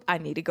small group. I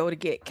need to go to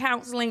get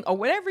counseling or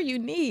whatever you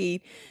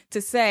need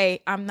to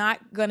say, I'm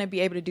not going to be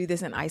able to do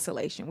this in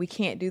isolation. We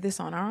can't do this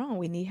on our own.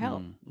 We need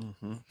help.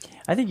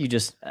 I think you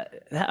just,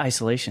 that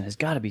isolation has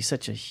got to be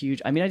such a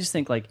huge, I just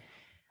think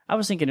I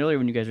was thinking earlier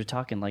when you guys were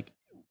talking,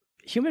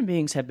 human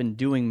beings have been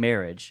doing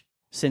marriage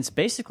since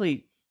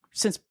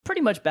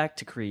pretty much back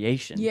to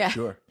creation. Yeah.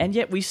 Sure. And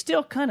yet we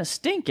still kind of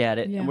stink at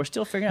it, and we're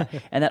still figuring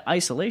out. And that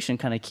isolation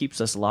kind of keeps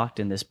us locked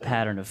in this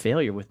pattern of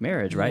failure with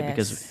marriage, right? Yes.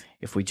 Because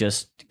if we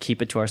just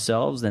keep it to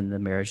ourselves, then the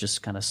marriage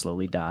just kind of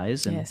slowly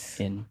dies and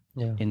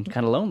in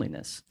kind of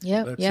loneliness.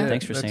 Yep. That's Yeah. it.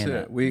 Thanks for That's saying it.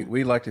 that.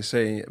 We like to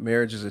say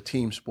marriage is a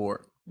team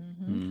sport.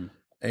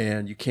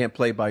 And you can't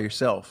play by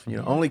yourself.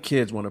 Only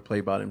kids want to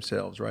play by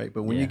themselves, right?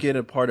 But when you get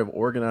a part of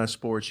organized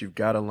sports, you've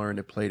got to learn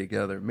to play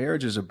together.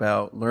 Marriage is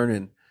about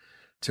learning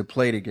to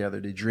play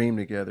together, to dream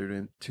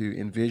together, to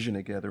envision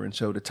together. And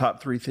so the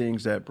top three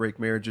things that break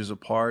marriages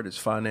apart is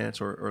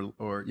finance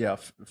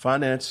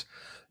finance,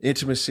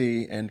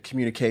 intimacy, and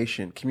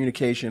communication.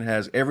 Communication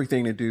has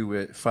everything to do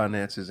with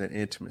finances and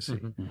intimacy.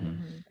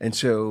 And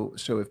so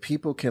if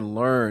people can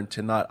learn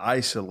to not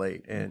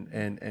isolate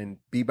and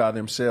be by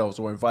themselves,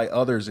 or invite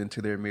others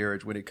into their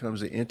marriage when it comes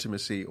to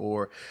intimacy,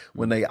 or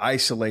when they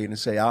isolate and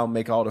say, I'll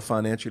make all the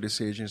financial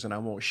decisions and I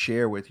won't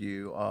share with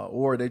you,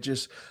 or they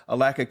just a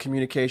lack of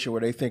communication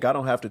where they think I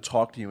don't have to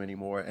talk to you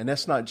anymore. And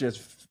that's not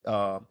just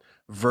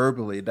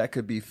verbally, that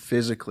could be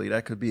physically,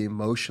 that could be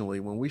emotionally.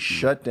 When we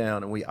shut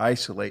down and we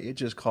isolate, it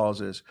just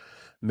causes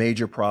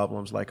major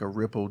problems, like a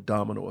ripple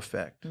domino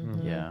effect.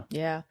 Yeah.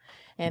 Yeah.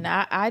 And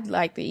I'd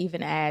like to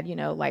even add,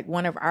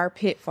 one of our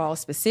pitfalls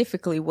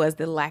specifically was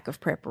the lack of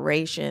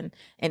preparation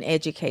and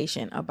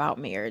education about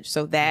marriage.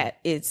 So that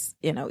is,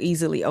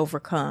 easily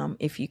overcome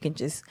if you can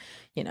just,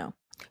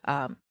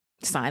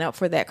 sign up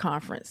for that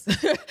conference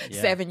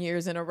 7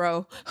 years in a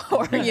row,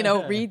 or,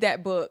 read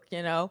that book,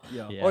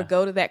 or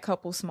go to that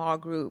couple small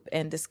group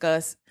and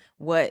discuss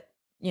what,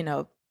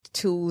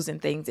 tools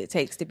and things it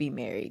takes to be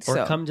married.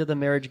 Or come to the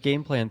marriage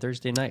game plan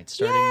Thursday night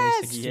starting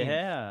May 16th.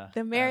 Yeah.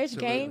 The marriage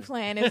game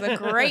plan is a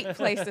great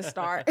place to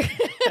start.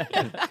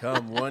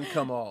 Come one,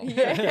 come all.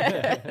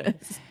 Yeah,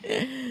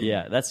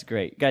 that's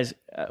great. Guys,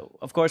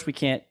 of course we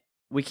can't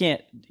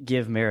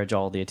give marriage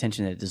all the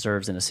attention that it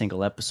deserves in a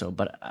single episode,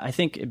 but I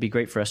think it'd be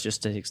great for us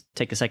just to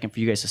take a second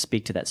for you guys to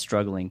speak to that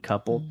struggling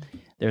couple.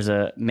 There's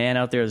a man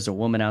out there, there's a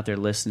woman out there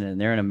listening,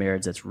 and they're in a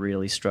marriage that's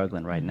really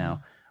struggling right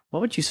now. What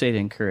would you say to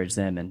encourage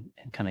them and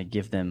kind of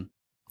give them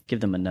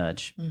a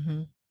nudge?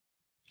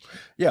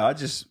 Yeah,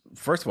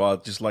 first of all,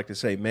 I'd just like to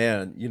say,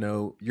 man,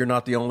 you're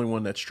not the only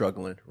one that's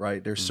struggling,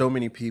 right? There's so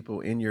many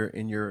people in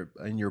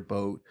your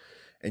boat,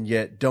 and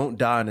yet don't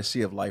die in a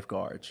sea of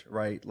lifeguards,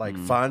 right? Like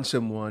find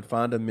someone,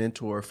 find a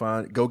mentor,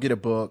 go get a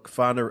book,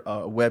 find a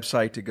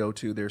website to go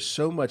to. There's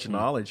so much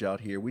knowledge out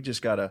here. We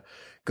just got to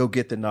go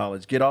get the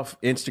knowledge, get off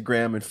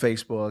Instagram and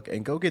Facebook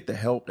and go get the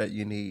help that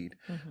you need.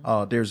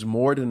 There's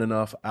more than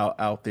enough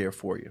out there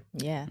for you.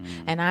 Yeah.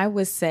 And I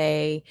would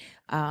say,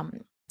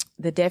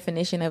 the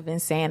definition of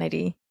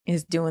insanity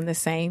is doing the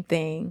same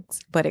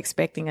things, but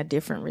expecting a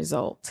different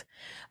result.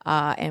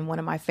 And one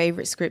of my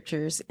favorite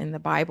scriptures in the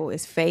Bible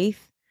is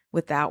faith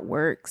without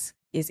works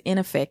is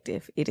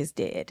ineffective. It is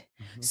dead.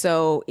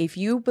 So if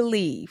you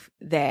believe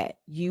that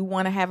you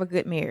want to have a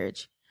good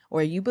marriage,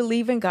 or you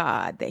believe in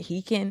God that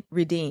he can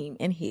redeem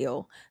and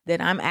heal,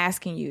 then I'm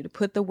asking you to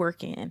put the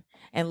work in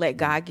and let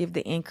God give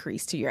the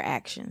increase to your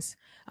actions.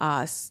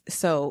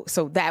 So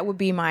that would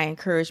be my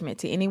encouragement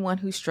to anyone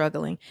who's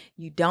struggling.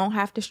 You don't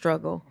have to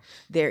struggle.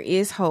 There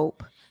is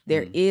hope.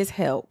 There is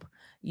help.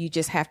 You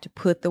just have to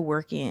put the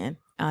work in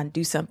and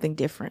do something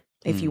different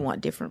if you want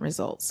different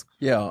results.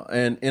 Yeah.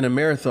 And in a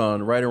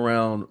marathon, right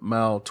around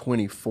mile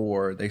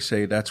 24, they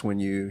say that's when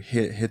you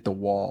hit the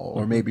wall,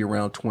 or maybe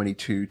around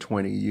 22,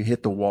 20, you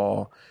hit the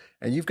wall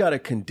And you've got to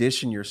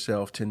condition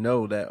yourself to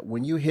know that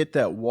when you hit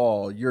that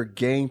wall, your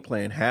game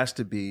plan has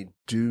to be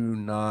do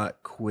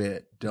not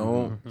quit.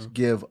 Don't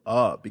give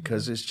up,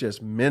 because it's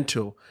just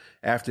mental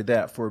after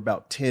that for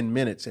about 10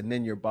 minutes. And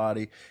then your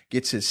body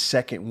gets its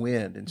second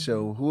wind. And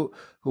so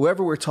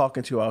whoever we're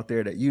talking to out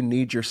there that you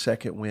need your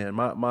second wind,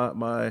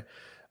 my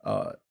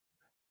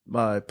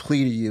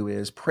plea to you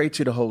is pray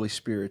to the Holy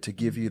Spirit to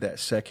give you that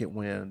second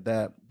wind,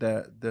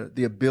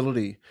 the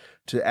ability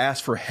to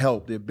ask for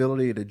help, the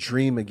ability to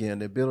dream again,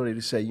 the ability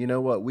to say, you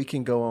know what, we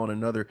can go on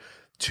another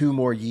 2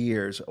 more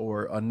years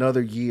or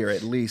another year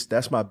at least.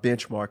 That's my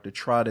benchmark, to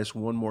try this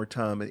one more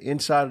time. And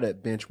inside of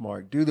that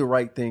benchmark, do the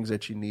right things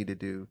that you need to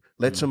do.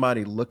 Let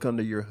somebody look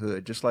under your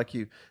hood, just like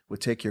you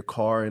would take your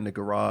car in the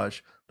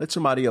garage. Let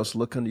somebody else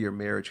look under your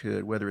marriage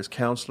hood, whether it's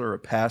counselor or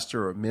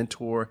pastor or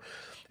mentor,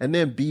 and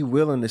then be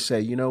willing to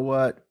say, you know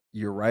what,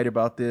 you're right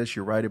about this.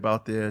 You're right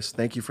about this.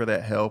 Thank you for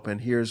that help.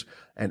 And here's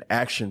an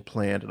action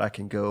plan that I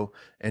can go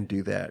and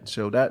do that.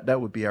 So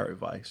that would be our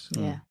advice.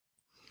 Yeah.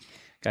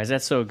 Guys,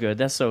 that's so good.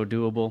 That's so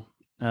doable.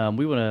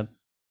 We want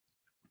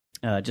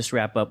to just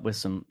wrap up with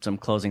some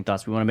closing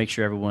thoughts. We want to make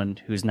sure everyone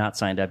who's not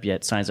signed up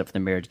yet signs up for the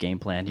marriage game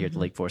plan here at the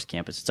Lake Forest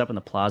campus. It's up in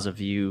the Plaza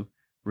View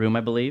room,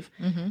 I believe.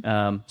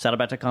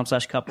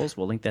 Saddleback.com/couples.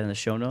 We'll link that in the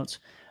show notes.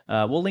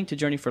 We'll link to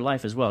Journey for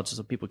Life as well, just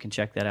so people can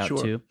check that out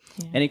too.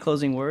 Yeah. Any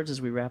closing words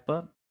as we wrap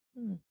up?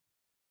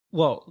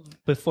 Well,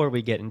 before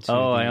we get into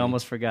I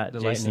almost forgot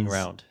the lightning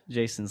round.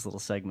 Jason's little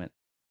segment.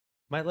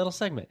 My little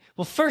segment.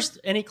 Well, first,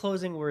 any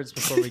closing words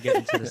before we get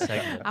into the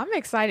segment? I'm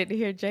excited to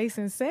hear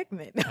Jason's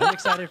segment. I'm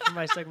excited for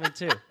my segment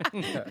too.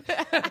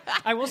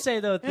 I will say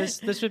though,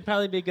 this would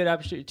probably be a good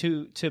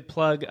opportunity to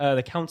plug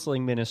the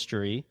counseling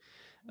ministry.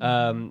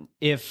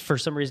 If for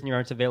some reason you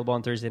aren't available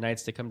on Thursday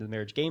nights to come to the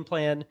marriage game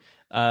plan,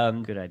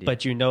 good idea.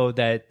 But you know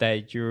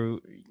that your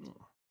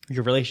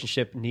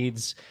relationship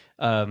needs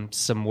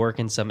some work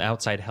and some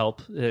outside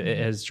help,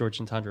 as George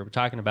and Tandra were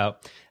talking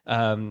about.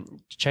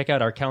 Check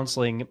out our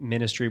counseling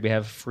ministry. We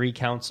have free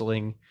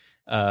counseling,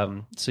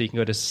 so you can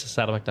go to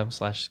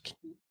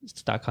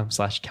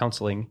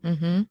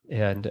saddleback.com/counseling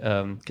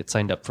and get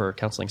signed up for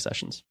counseling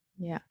sessions.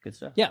 Yeah, good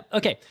stuff. Yeah,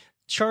 okay.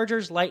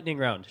 Chargers lightning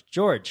round.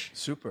 George.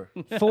 Super.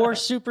 4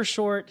 super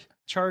short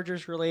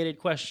Chargers related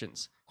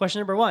questions.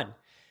 Question number 1.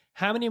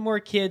 How many more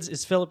kids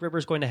is Philip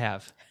Rivers going to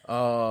have?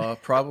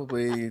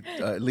 Probably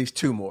at least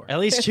 2 more. At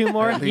least 2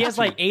 more? He has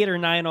like 8 or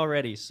 9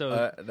 already.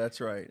 So that's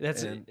right.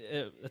 That's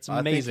amazing.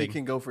 I think he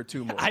can go for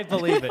 2 more. I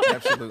believe it.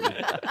 Absolutely.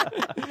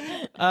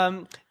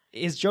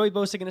 Is Joey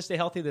Bosa going to stay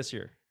healthy this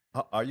year?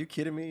 Are you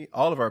kidding me?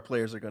 All of our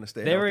players are going to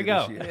stay there healthy we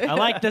go. this year. I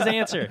like this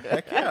answer.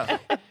 Heck yeah.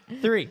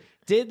 3.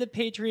 Did the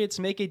Patriots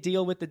make a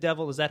deal with the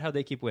devil? Is that how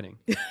they keep winning?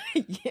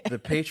 The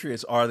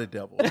Patriots are the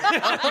devil.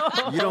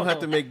 You don't have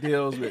to make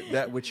deals with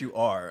that which you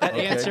are. That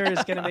answer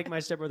is going to make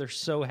my stepbrother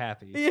so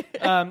happy.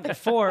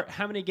 4.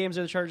 How many games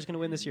are the Chargers going to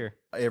win this year?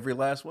 Every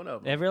last one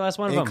of them. Every last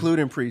one of them.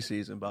 Including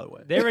preseason, by the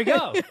way. There we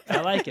go.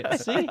 I like it.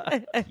 See?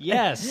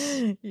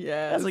 Yes.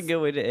 That's a good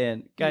way to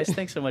end. Guys,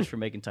 thanks so much for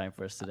making time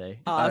for us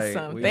today.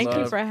 Awesome. Thank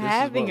you for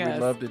having us. We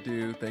love to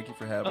do. Thank you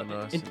for having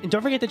us. And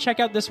don't forget to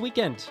check out this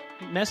weekend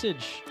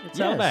message at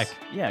Saddleback.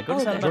 Yeah, go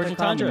to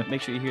Saddleback.com and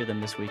make sure you hear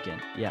them this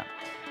weekend. Yeah.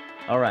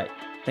 All right.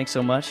 Thanks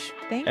so much.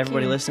 Thank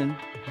Everybody you. Listen.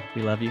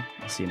 We love you.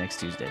 I'll see you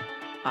next Tuesday.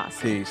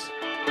 Awesome. Peace.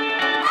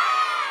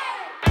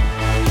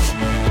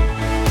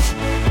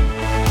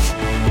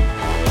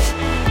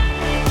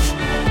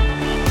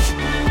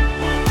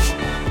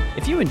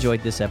 If you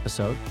enjoyed this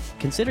episode,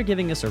 consider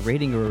giving us a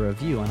rating or a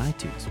review on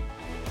iTunes.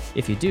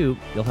 If you do,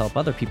 you'll help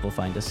other people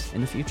find us in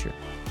the future.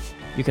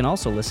 You can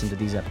also listen to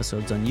these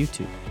episodes on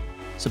YouTube.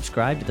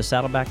 Subscribe to the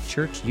Saddleback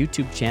Church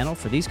YouTube channel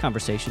for these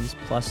conversations,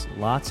 plus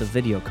lots of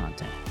video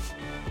content.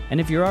 And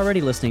if you're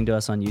already listening to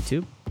us on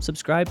YouTube,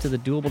 subscribe to the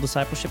Doable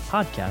Discipleship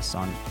podcasts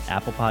on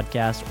Apple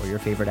Podcasts or your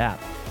favorite app,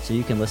 so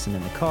you can listen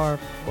in the car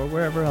or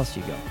wherever else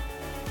you go.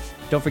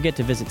 Don't forget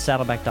to visit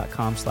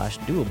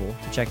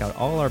saddleback.com/doable to check out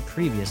all our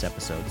previous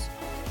episodes.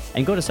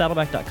 And go to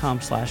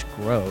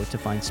saddleback.com/grow to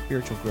find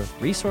spiritual growth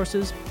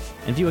resources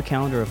and view a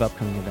calendar of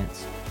upcoming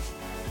events.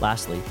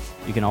 Lastly,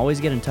 you can always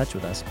get in touch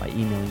with us by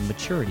emailing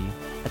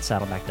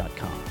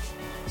maturity@saddleback.com.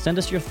 Send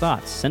us your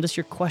thoughts, send us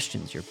your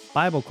questions, your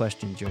Bible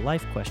questions, your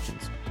life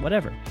questions,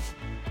 whatever.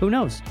 Who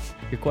knows?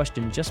 Your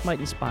question just might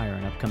inspire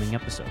an upcoming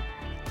episode.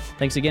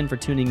 Thanks again for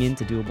tuning in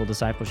to Doable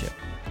Discipleship.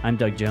 I'm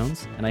Doug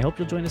Jones, and I hope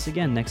you'll join us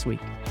again next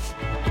week.